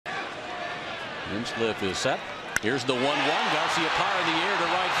Inchliff is set. Here's the 1-1. Garciaparra in the air to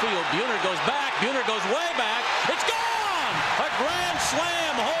right field. Buhner goes back. Buhner goes way back. It's gone! A grand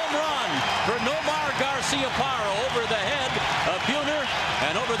slam home run for Nomar Garciaparra over the head of Buhner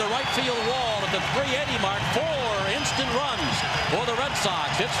and over the right field wall at the 380 mark. 4 instant runs for the Red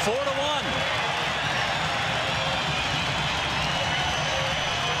Sox. It's 4-1.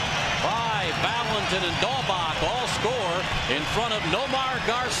 Valentin and Dahlbach all score in front of Nomar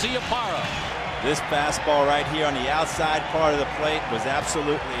Garciaparra. This fastball right here on the outside part of the plate was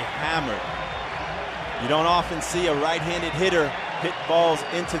absolutely hammered. You don't often see a right-handed hitter hit balls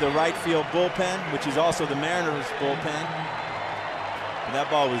into the right field bullpen, which is also the Mariners bullpen. And that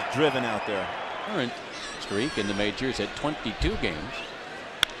ball was driven out there. Current streak in the majors at 22 games.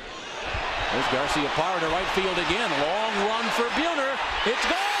 There's Garciaparra to right field again. Long run for Buhner. It's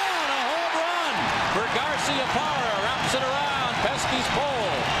gone! For Garciaparra, wraps it around Pesky's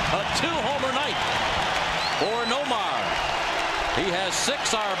pole. A 2-homer night for Nomar. He has 6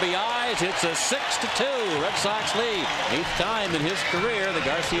 RBIs. It's a 6-2 Red Sox lead. 8th time in his career the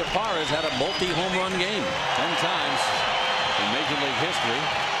Garciaparra's had a multi-home run game. 10 times in Major League history.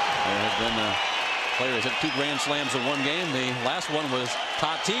 There has been players hit 2 grand slams in one game. The last one was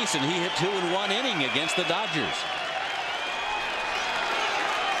Tatis, and he hit 2 in 1 inning against the Dodgers.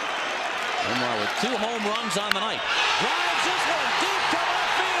 Nomar with 2 home runs on the night. Drives this one deep to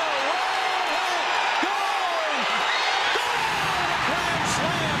left field. Going! Grand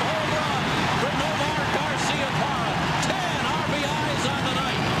slam home run for Nomar Garciaparra. 10 RBIs on the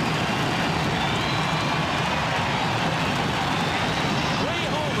night. 3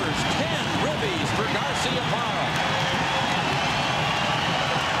 homers, 10 ribbies for Garciaparra.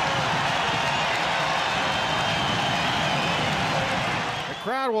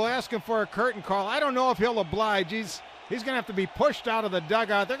 Crowd will ask him for a curtain call. I don't know if he'll oblige. He's going to have to be pushed out of the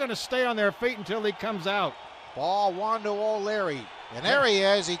dugout. They're going to stay on their feet until he comes out. Ball 1 to O'Leary. And there he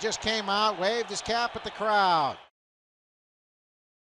is. He just came out, waved his cap at the crowd.